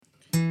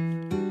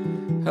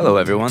Hello,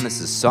 everyone.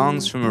 This is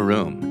Songs from a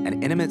Room,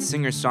 an intimate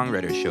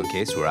singer-songwriter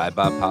showcase where I,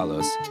 Bob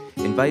Palos,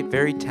 invite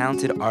very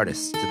talented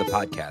artists to the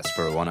podcast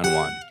for a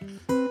one-on-one.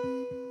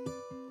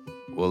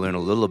 We'll learn a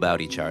little about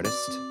each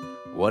artist,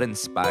 what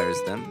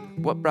inspires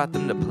them, what brought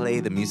them to play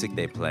the music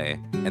they play,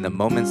 and the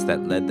moments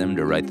that led them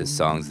to write the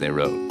songs they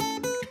wrote.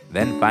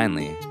 Then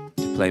finally,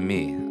 to play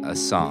me a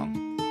song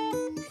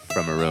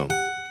from a room.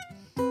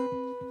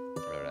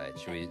 All right,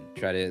 should we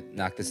try to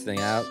knock this thing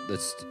out?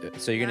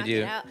 So you're going to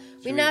do...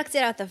 We knocked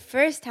it out the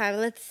first time.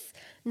 Let's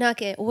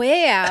knock it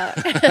way out.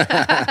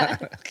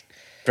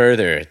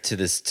 Further to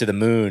the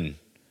moon.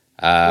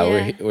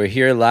 We're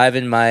here live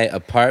in my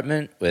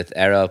apartment with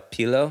Errol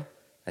Pilo.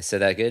 I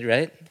said that good,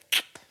 right?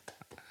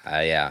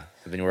 Yeah.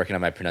 I've been working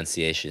on my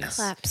pronunciations.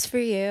 Claps for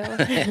you.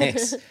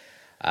 Thanks.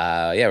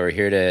 We're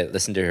here to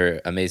listen to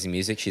her amazing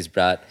music. She's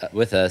brought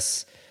with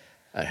us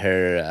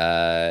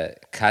her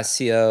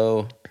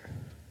Casio.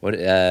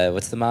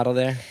 What's the model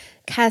there?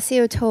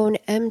 Casio Tone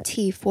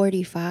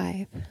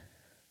MT45.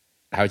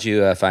 How'd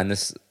you find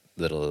this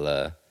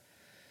little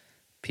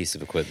piece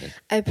of equipment?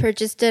 I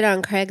purchased it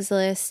on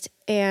Craigslist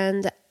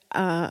and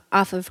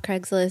off of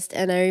Craigslist,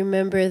 and I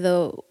remember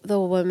the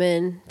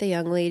woman, the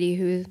young lady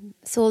who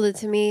sold it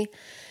to me.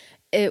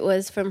 It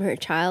was from her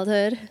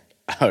childhood.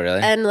 Oh, really?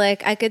 And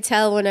I could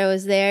tell when I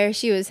was there,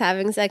 she was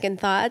having second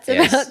thoughts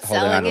about selling it.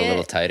 Holding on a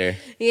little tighter.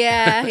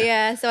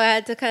 Yeah. So I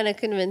had to kind of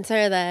convince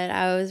her that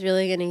I was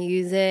really going to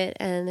use it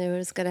and it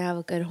was going to have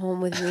a good home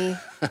with me.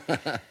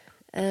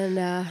 And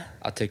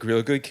I'll take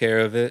real good care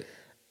of it.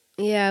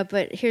 Yeah,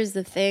 but here's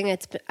the thing: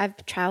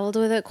 I've traveled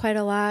with it quite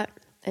a lot,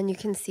 and you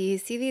can see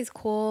these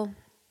cool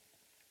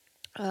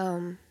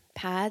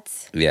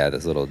pads. Yeah,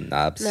 those little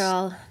knobs.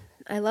 I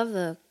love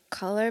the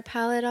color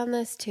palette on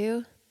this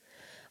too.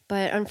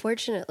 But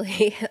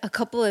unfortunately, a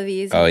couple of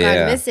these have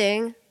gone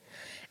missing,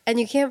 and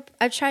you can't.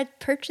 I've tried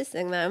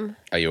purchasing them.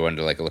 Oh, you wanted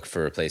to look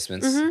for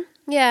replacements? Mm-hmm.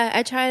 Yeah,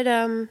 I tried.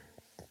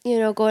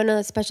 Going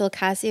to special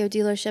Casio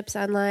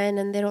dealerships online,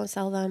 and they don't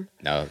sell them.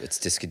 No, it's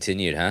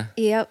discontinued, huh?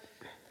 Yep.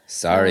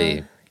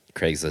 Sorry,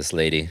 Craigslist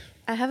lady.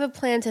 I have a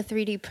plan to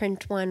 3D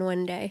print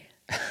one day.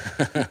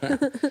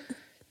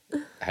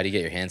 How do you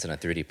get your hands on a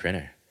 3D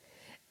printer?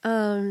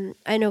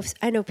 I know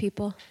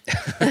people.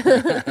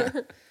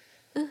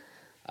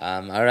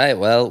 All right.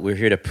 Well, we're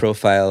here to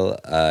profile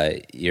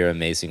your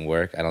amazing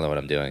work. I don't know what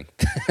I'm doing.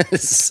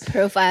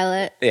 Profile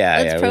it. Yeah,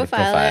 Let's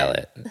profile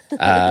it.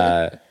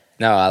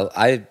 No,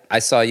 I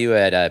saw you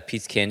at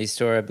Pete's Candy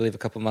Store, I believe, a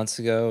couple months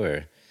ago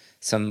or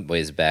some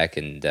ways back,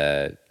 and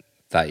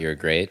thought you were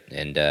great.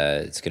 And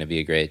it's gonna be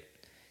a great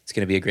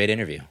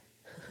interview.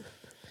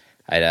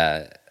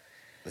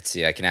 Let's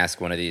see. I can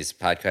ask one of these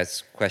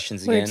podcast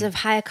questions again. Words of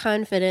high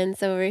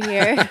confidence over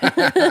here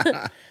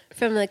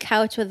from the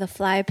couch with the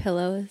fly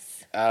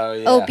pillows. Oh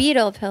yeah. Oh,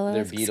 beetle pillows.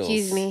 They're beetles.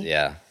 Excuse me.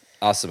 Yeah.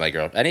 Also, my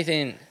girl.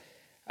 Anything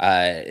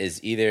culinary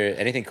is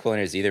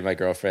either my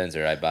girlfriend's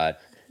or I bought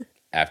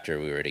after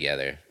we were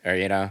together, or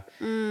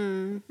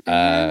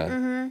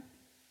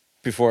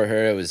before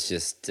her it was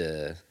just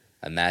a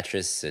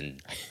mattress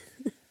and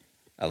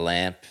a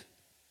lamp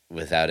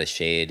without a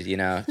shade.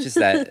 Just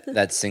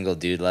that single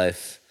dude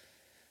life.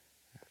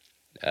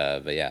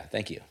 But yeah,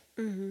 thank you.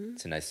 Mm-hmm.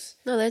 It's a nice.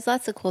 No, there's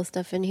lots of cool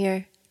stuff in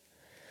here.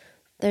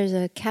 There's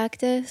a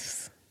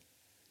cactus.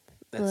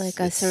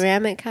 A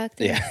ceramic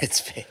cactus. Yeah,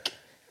 it's fake.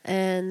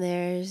 And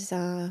there's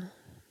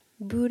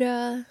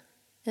Buddha.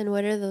 And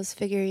what are those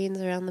figurines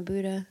around the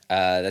Buddha?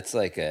 That's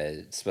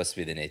it's supposed to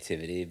be the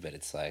nativity, but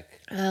it's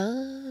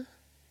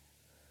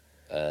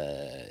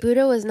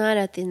Buddha was not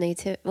at the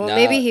nativity. Well, no,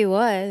 maybe he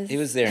was. He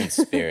was there in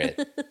spirit.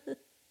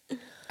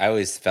 I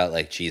always felt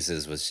like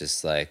Jesus was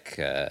just there's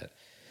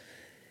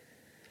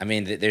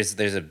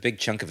a big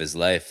chunk of his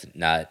life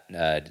not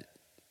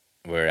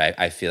where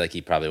I feel like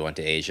he probably went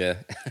to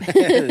Asia.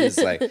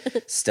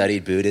 Just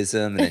studied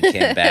Buddhism and then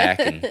came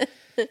back and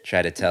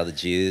tried to tell the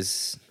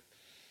Jews.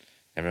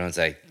 Everyone's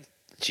like,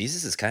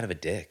 Jesus is kind of a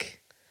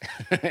dick.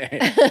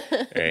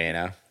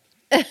 Or.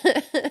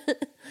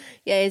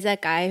 Yeah, he's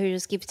that guy who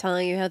just keeps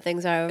telling you how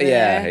things are over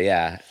there.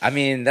 Yeah. I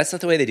mean, that's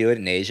not the way they do it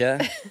in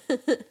Asia.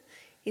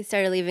 He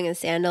started leaving his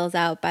sandals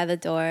out by the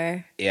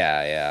door.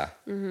 Yeah.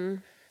 Mm-hmm.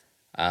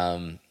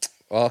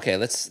 Well, okay,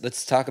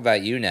 let's talk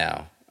about you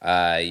now.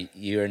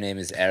 Your name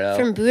is Errol.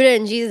 From Buddha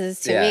and Jesus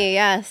to me,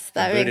 yes.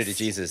 From Buddha to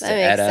Jesus to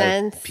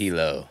Errol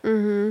Pilo.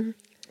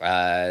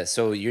 Mm-hmm.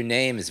 So your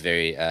name is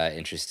very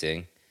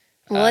interesting.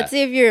 Well, let's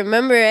see if you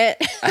remember it.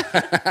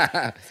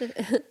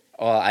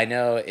 Well, I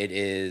know it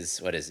is.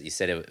 What is it? You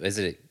said is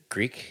it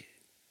Greek?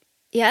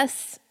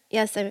 Yes.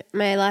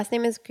 My last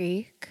name is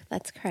Greek.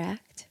 That's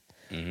correct.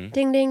 Mm-hmm.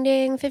 Ding, ding,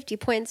 ding. 50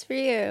 points for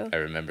you. I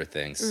remember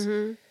things.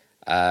 Mm-hmm.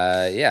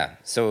 Yeah.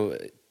 So,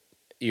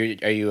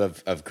 are you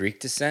of Greek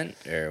descent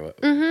or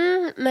what?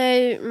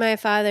 Mm-hmm. My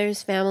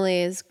father's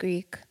family is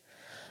Greek,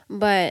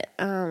 but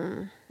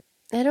I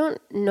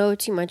don't know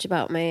too much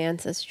about my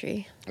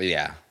ancestry.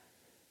 Yeah.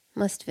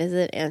 Must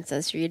visit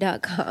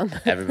Ancestry.com.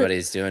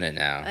 Everybody's doing it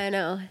now. I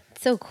know.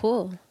 It's so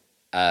cool.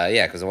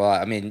 Yeah, because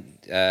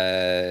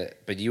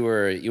but you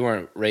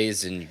weren't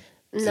raised in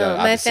So No,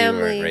 obviously you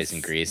weren't raised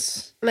in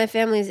Greece. my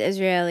family's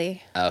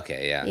Israeli.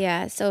 Okay, yeah.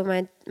 Yeah, so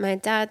my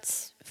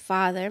dad's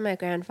father, my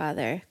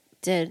grandfather,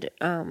 did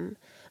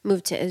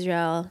move to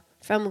Israel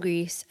from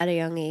Greece at a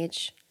young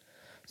age.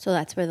 So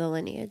that's where the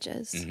lineage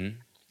is. And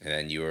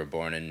then you were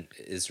born in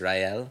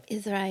Israel.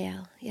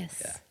 Israel,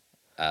 yes.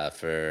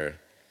 For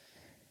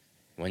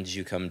when did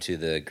you come to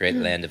the great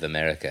land of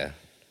America?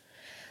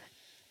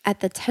 At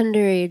the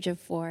tender age of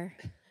 4.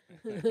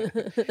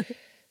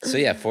 So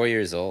yeah, 4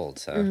 years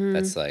old. Huh?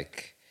 That's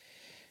like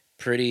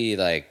pretty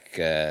like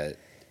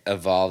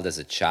evolved as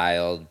a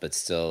child, but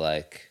still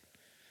like,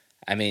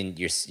 I mean,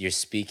 you're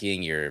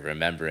speaking, you're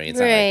remembering. It's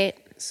not Right.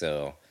 like,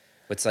 so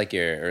what's like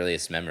your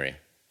earliest memory?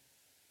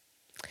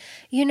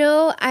 You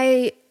know,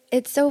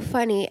 it's so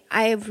funny.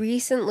 I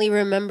recently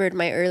remembered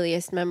my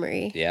earliest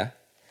memory. Yeah.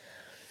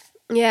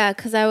 Yeah,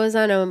 because I was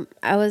on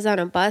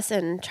a bus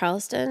in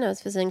Charleston. I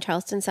was visiting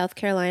Charleston, South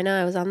Carolina.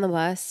 I was on the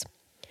bus,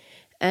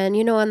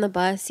 and on the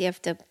bus you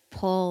have to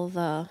pull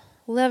the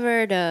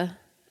lever to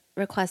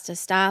request a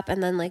stop,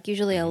 and then like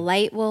usually a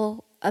light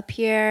will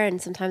appear,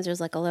 and sometimes there's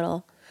like a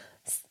little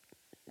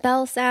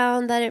bell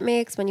sound that it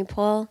makes when you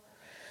pull.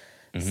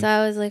 So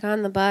I was like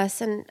on the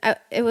bus, and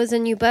it was a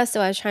new bus, so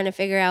I was trying to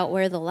figure out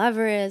where the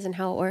lever is and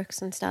how it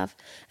works and stuff.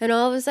 And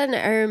all of a sudden,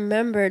 I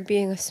remembered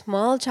being a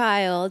small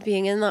child,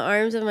 being in the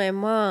arms of my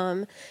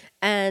mom,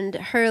 and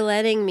her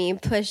letting me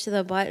push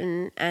the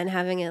button and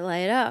having it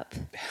light up.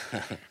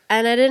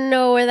 And I didn't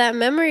know where that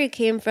memory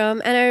came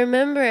from. And I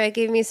remember it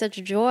gave me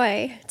such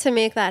joy to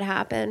make that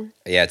happen.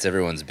 Yeah, it's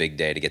everyone's big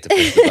day to get to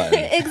push the button.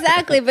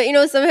 Exactly. But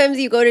sometimes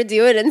you go to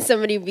do it and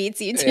somebody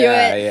beats you to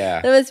it.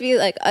 Yeah. That must be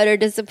like utter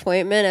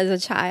disappointment as a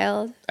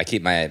child. I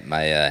keep my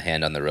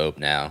hand on the rope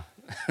now.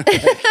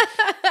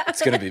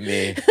 It's gonna be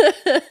me.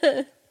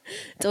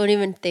 Don't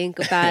even think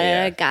about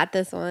Yeah. it. I got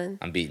this one.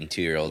 I'm beating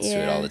 2-year-olds to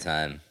it all the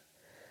time.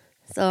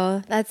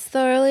 So that's the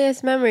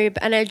earliest memory.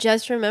 And I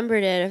just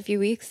remembered it a few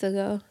weeks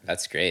ago.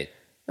 That's great.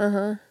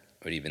 Uh-huh.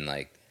 What have you been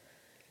like,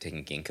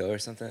 taking ginkgo or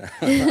something?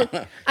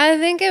 I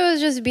think it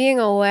was just being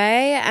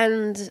away,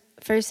 and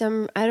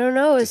I don't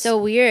know, it was so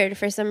weird.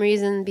 For some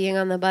reason, being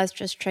on the bus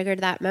just triggered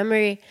that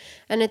memory.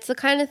 And it's the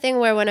kind of thing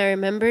where when I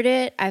remembered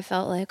it, I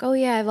felt like, oh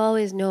yeah, I've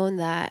always known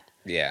that.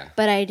 Yeah.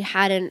 But I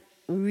hadn't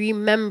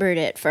remembered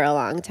it for a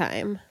long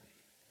time.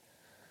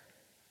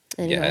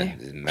 Anyway.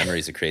 Yeah,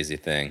 memory's a crazy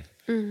thing.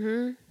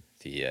 Mm-hmm.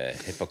 The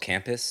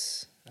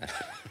hippocampus.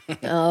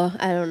 Oh,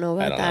 I don't know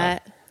about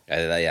that.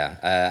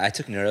 I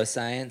took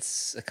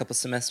neuroscience a couple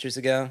semesters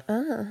ago.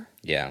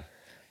 Yeah.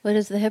 What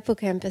does the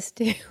hippocampus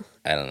do?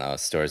 I don't know.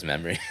 Stores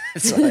memory.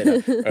 That's all I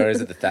know. Or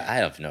is it I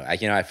don't know.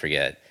 I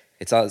forget.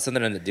 It's all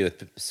something to do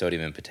with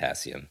sodium and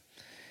potassium.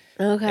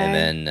 Okay.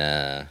 And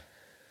then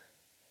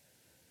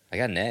I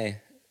got an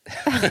A.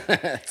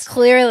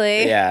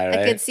 Clearly. Yeah, right?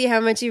 I could see how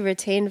much you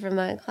retained from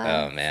that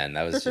class. Oh man,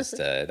 that was just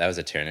that was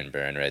a turn and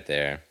burn right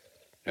there.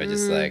 I was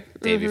just like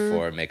day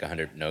before make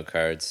 100 note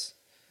cards.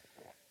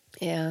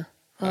 Yeah.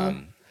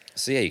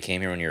 So yeah, you came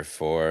here when you were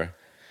 4.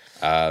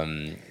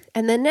 And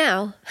then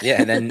now.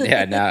 Yeah, and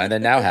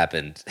then now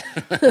happened.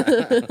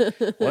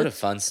 What a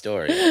fun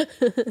story.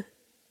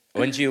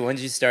 When did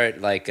you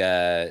start like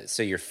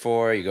so you're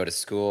 4, you go to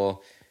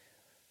school.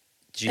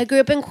 I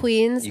grew up in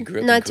Queens. You grew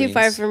up in not too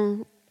far Queens?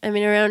 from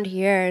around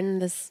here in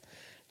this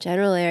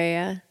general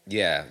area.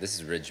 Yeah, this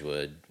is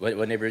Ridgewood. What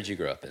neighborhood did you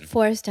grow up in?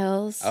 Forest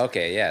Hills.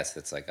 Okay, yes,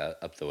 that's like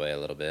up the way a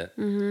little bit.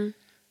 Mm-hmm.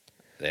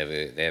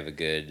 They have a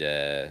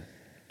good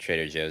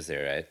Trader Joe's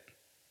there, right?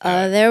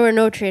 There were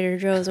no Trader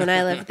Joe's when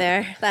I lived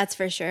there. That's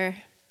for sure.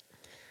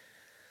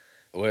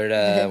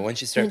 Where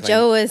once you start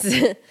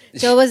playing,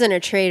 Joe wasn't a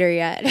trader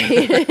yet.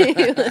 you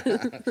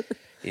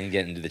didn't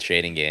get into the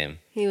trading game.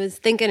 He was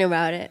thinking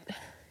about it.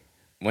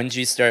 When did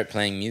you start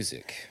playing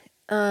music?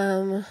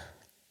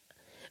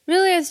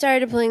 Really, I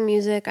started playing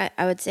music,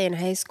 I would say, in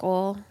high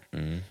school.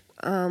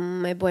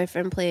 Mm-hmm. My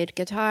boyfriend played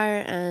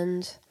guitar,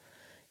 and,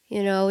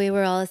 we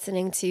were all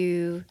listening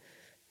to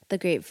the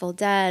Grateful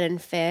Dead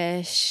and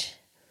Fish,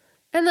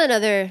 and then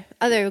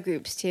other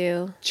groups,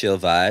 too. Chill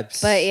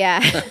vibes. But, yeah,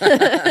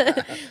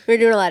 we were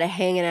doing a lot of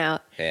hanging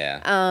out.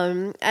 Yeah.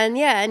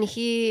 And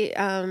he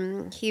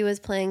was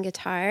playing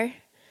guitar,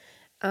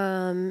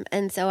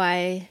 and so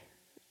I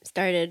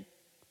started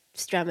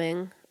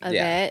strumming a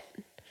bit.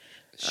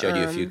 Showed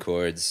you a few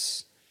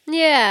chords.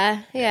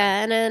 Yeah,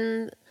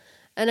 and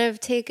I've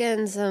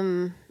taken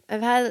some.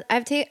 I've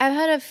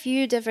had a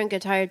few different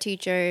guitar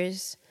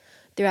teachers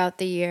throughout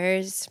the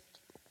years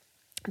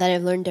that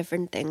I've learned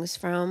different things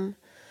from.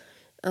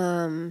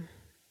 And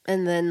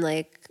then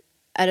like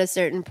at a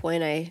certain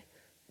point, I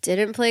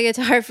didn't play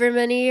guitar for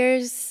many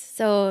years.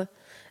 So,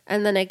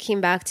 and then I came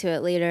back to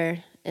it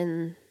later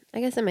in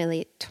my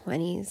late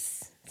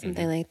 20s,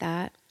 something like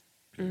that.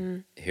 Mm-hmm.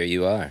 Here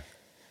you are.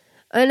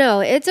 I know,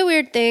 it's a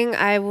weird thing.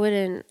 I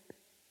wouldn't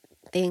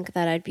think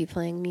that I'd be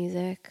playing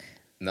music.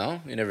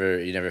 No, you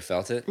never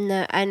felt it.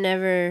 No, I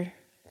never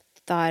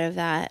thought of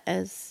that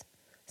as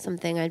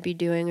something I'd be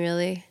doing.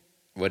 Really,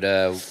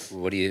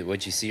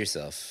 What'd you see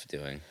yourself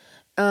doing?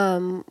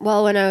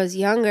 Well, when I was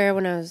younger,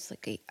 when I was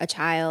like a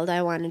child,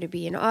 I wanted to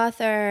be an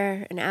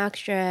author, an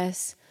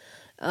actress,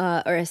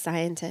 or a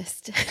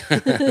scientist.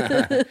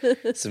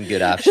 Some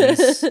good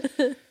options.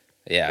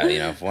 Yeah,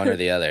 if one or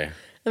the other.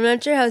 I'm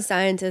not sure how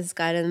scientists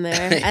got in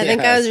there. I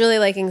think I was really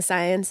liking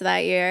science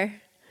that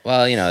year.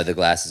 Well, the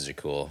glasses are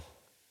cool.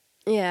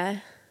 Yeah,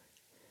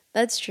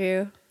 that's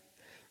true.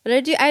 But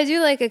I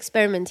do like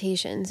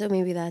experimentation, so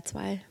maybe that's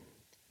why.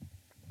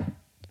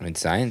 I mean,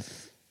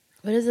 science.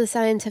 What is the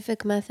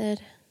scientific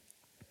method?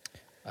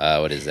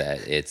 What is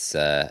that? It's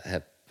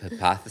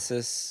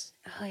hypothesis.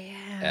 Oh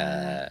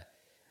yeah.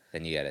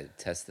 Then you gotta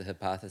test the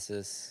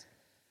hypothesis.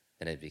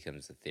 Then it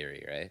becomes a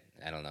theory, right?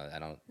 I don't know.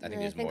 I think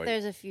there's more.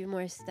 There's a few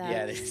more steps.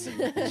 Yeah, there's some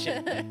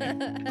shit.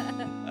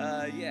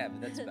 Yeah,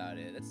 but that's about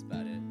it.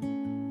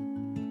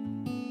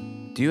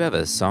 Do you have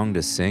a song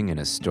to sing and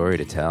a story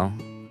to tell?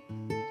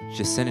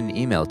 Just send an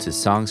email to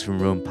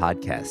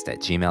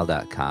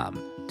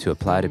songsfromroompodcast@gmail.com to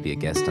apply to be a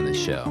guest on the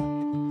show.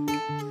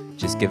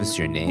 Just give us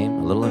your name,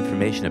 a little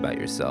information about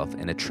yourself,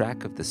 and a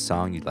track of the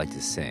song you'd like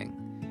to sing.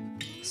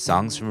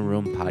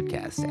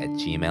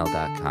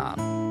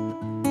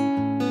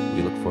 songsfromroompodcast@gmail.com.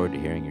 We look forward to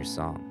hearing your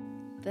song.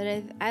 But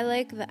I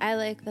like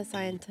the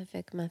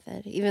scientific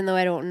method, even though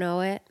I don't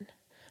know it.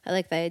 I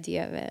like the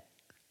idea of it.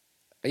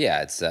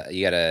 Yeah, it's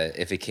you gotta.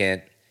 If it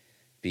can't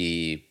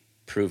be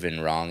proven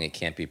wrong, it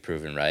can't be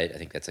proven right. I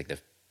think that's like the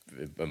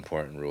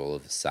important rule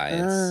of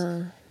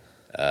science.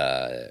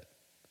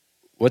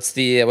 What's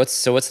the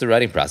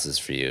writing process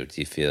for you?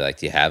 Do you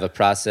have a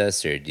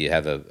process, or do you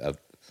have a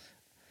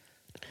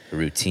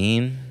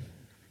routine?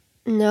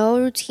 No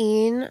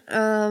routine.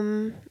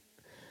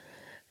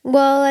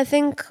 Well, I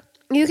think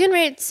you can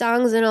write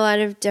songs in a lot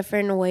of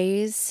different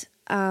ways,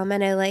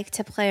 and I like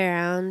to play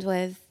around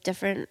with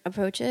different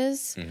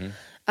approaches. Mm-hmm.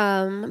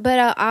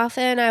 But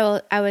often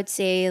I would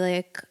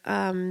say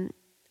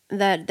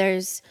that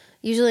there's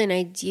usually an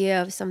idea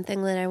of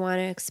something that I want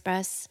to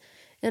express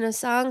in a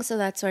song, so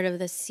that's sort of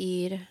the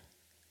seed.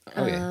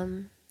 Okay.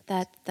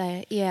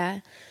 Yeah.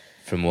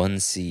 From one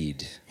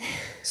seed.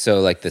 So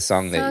like the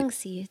song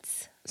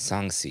Seeds.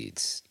 Song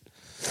seeds.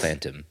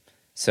 Plant them.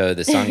 So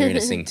the song you're going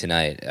to sing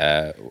tonight,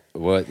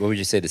 what would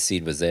you say the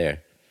seed was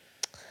there?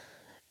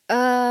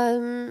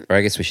 Or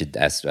I guess we should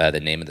ask the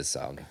name of the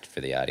song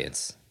for the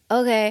audience.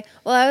 Okay.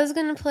 Well, I was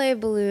going to play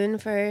Balloon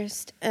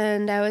first,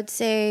 and I would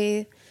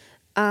say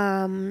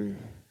the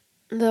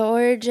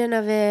origin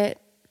of it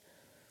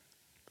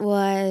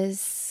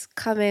was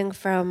coming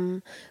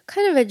from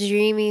kind of a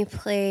dreamy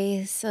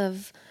place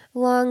of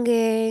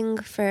longing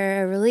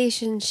for a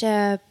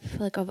relationship,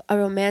 like a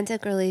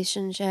romantic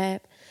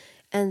relationship,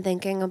 and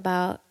thinking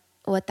about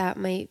what that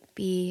might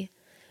be.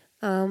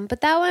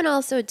 But that one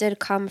also did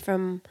come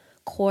from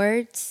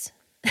chords.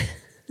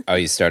 Oh,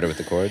 you started with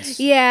the chords?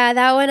 Yeah,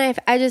 that one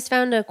I just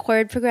found a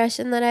chord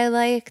progression that I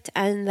liked,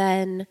 and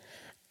then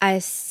I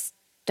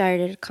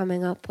started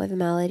coming up with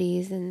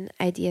melodies, and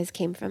ideas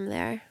came from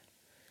there.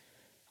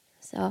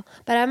 So,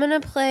 but I'm going to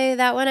play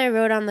that one I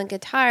wrote on the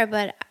guitar,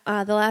 but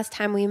the last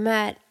time we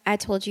met, I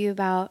told you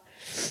about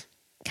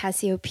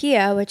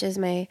Cassiopeia, which is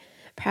my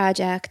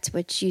project,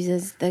 which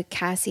uses the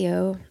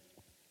Casio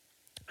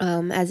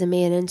as a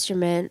main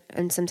instrument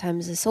and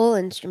sometimes a sole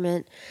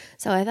instrument.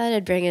 So I thought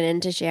I'd bring it in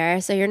to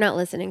share, so you're not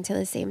listening to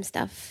the same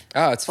stuff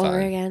it's over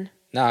fine. again.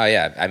 No,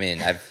 yeah. I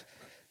mean, I've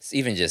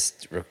even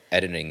just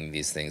editing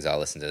these things, I'll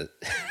listen to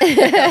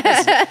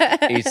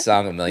each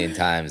song a million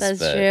times. That's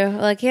true.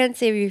 Well, I can't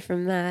save you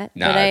from that.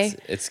 No, but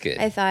it's good.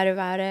 I thought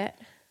about it.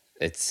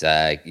 It's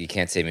you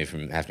can't save me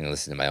from having to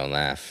listen to my own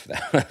laugh.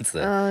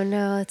 Oh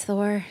no, it's the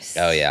worst.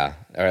 Oh yeah,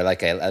 or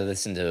like I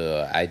listen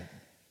to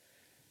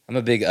I'm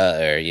a big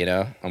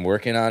I'm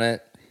working on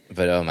it,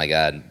 but oh my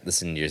god,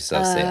 listen to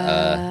yourself say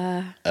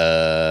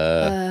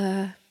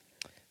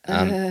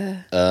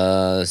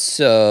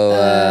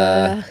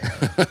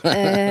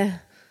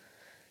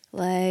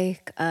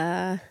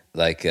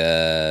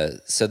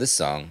so this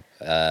song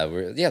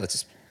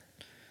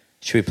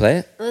should we play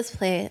it? Let's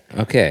play it.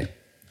 Okay.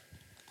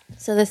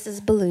 So this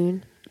is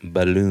Balloon.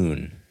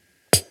 Balloon.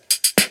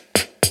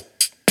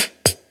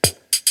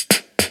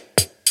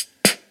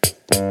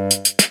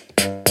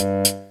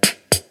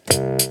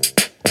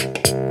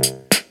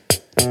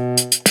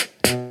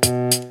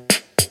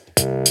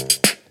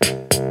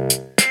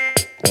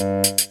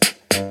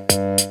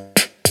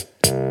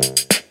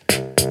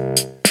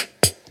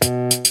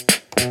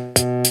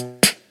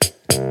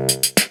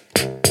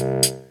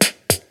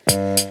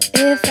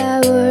 If I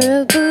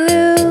were a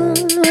balloon,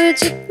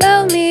 would you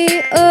blow me?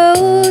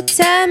 Oh,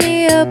 tie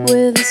me up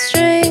with a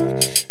string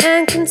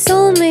and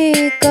console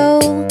me. Go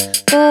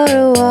for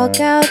a walk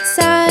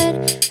outside,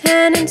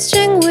 hand and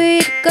string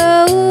we'd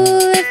go.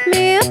 Lift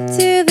me up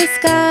to the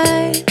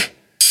sky.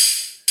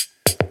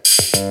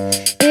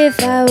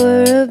 If I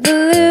were a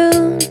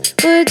balloon,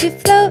 would you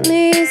float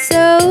me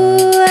so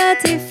I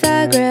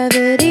defy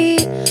gravity?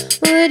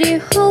 Would you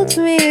hold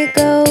me?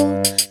 Go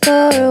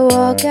for a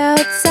walk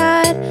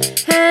outside,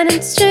 hand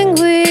and string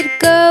we'd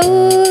go.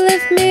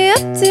 Lift me up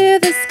to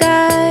the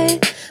sky,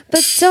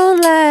 but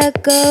don't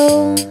let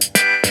go.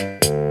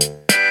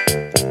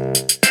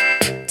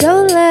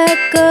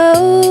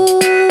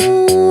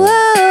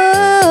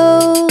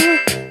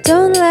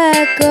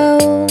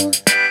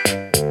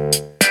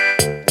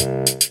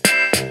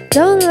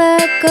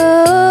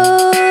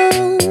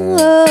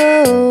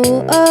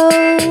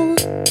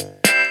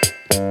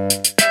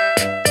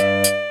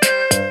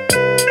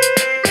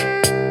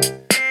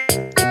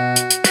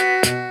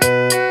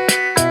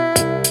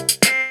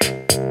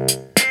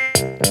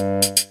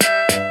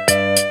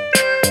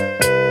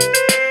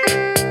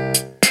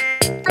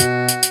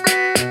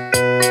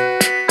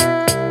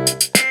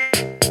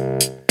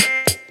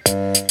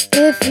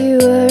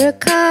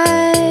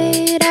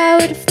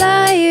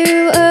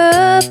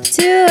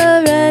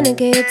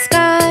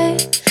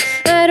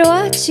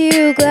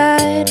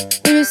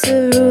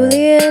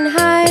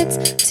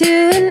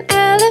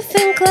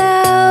 elephant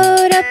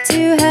cloud up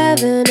to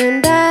heaven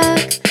and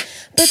back,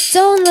 but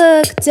don't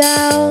look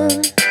down.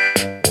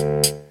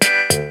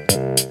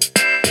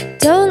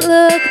 Don't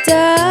look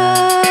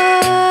down.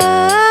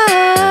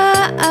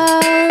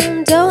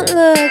 Don't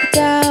look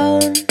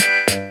down.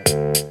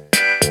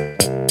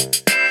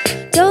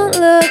 Don't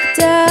look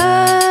down.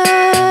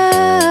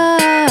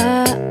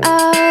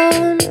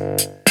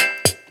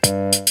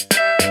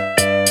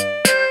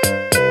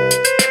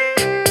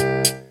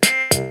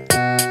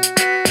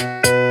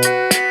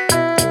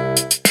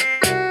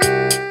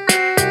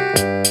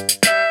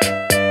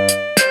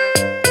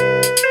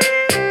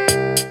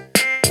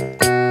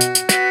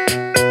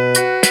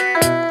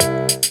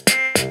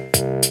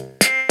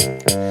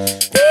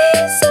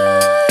 These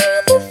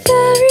are the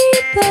very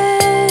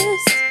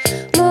best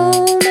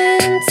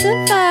moments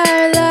of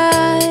our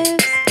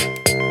lives.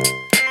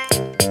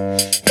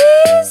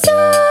 These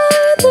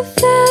are the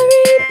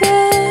very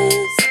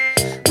best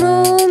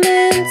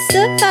moments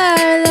of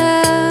our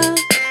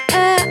lives.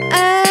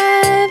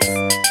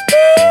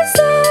 These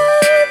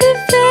are the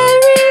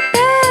very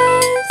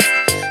best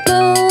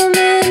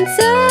moments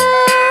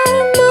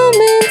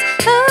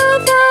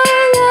of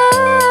our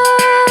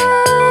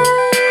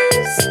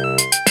lives.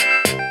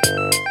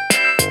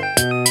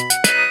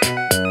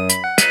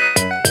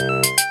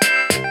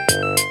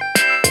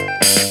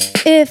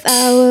 If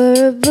I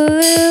were a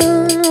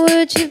balloon,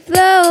 would you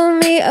blow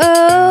me?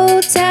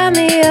 Oh, tie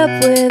me up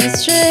with a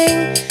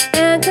string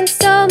and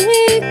console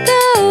me.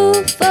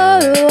 Go for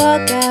a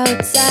walk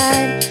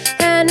outside,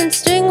 hand and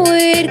string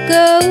we'd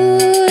go.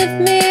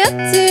 Lift me up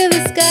to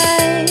the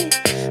sky,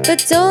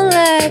 but don't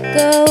let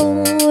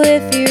go.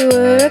 If you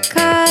were a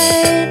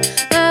kite,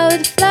 I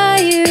would fly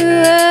you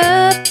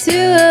up to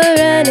a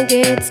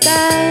renegade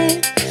sky.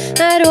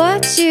 I'd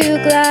watch you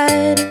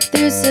glide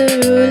through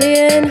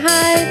cerulean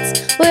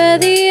heights, where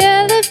the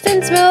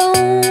elephants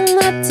roam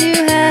up to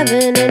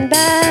heaven and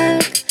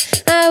back.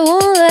 I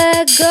won't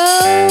let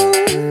go.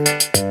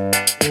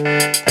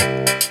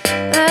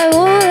 I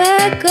won't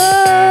let go.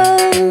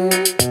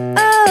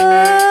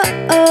 Oh,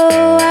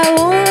 oh, I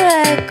won't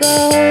let go.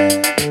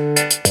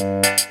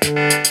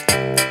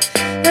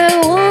 I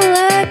won't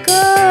let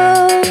go.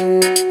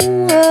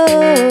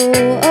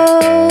 Oh, oh.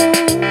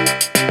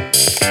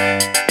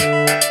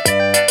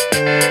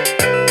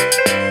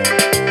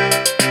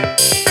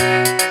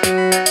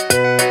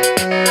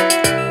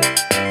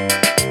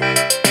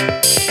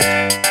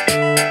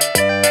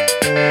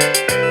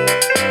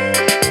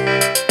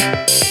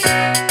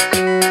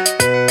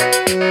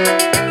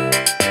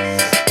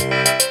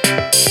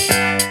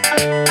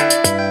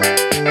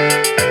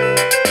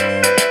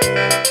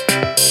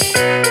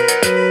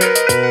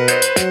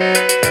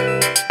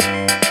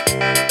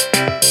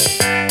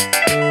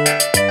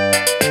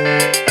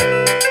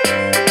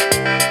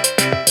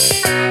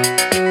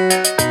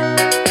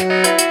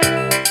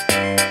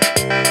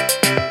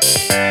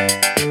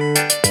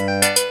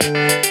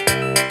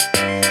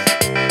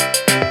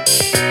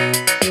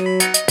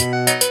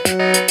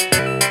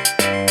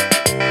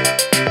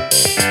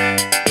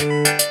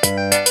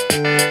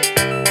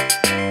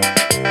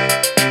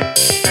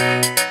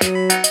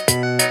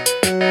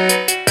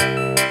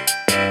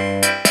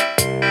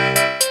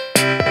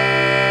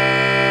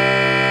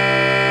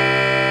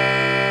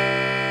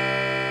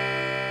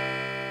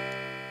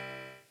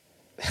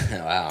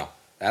 Wow,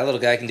 that little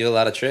guy can do a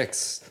lot of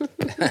tricks.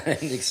 I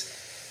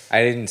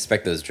didn't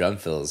expect those drum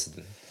fills.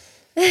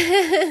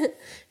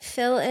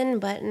 Fill in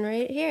button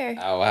right here.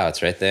 Oh wow,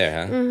 it's right there,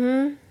 huh?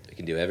 Mm-hmm. We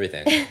can do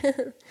everything.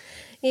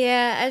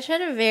 Yeah, I try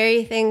to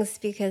vary things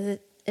because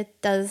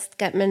it does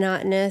get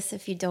monotonous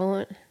if you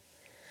don't.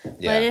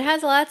 Yeah. But it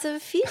has lots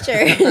of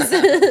features.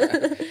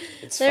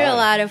 It's They're fun. a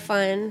lot of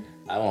fun.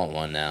 I want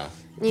one now.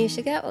 You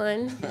should get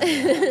one.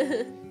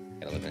 Gotta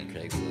look on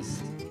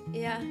Craigslist.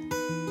 Yeah.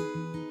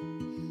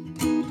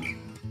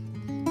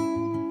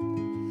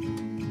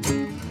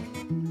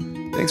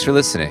 Thanks for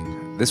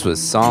listening. This was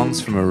Songs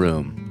from a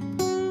Room.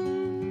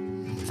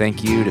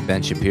 Thank you to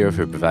Ben Shapiro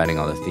for providing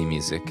all the theme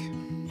music.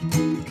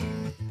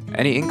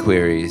 Any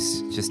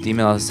inquiries, just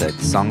email us at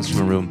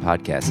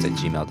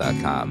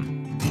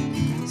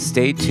songsfromaroompodcast@gmail.com.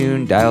 Stay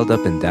tuned, dialed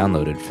up, and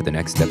downloaded for the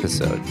next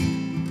episode.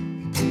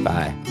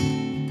 Bye.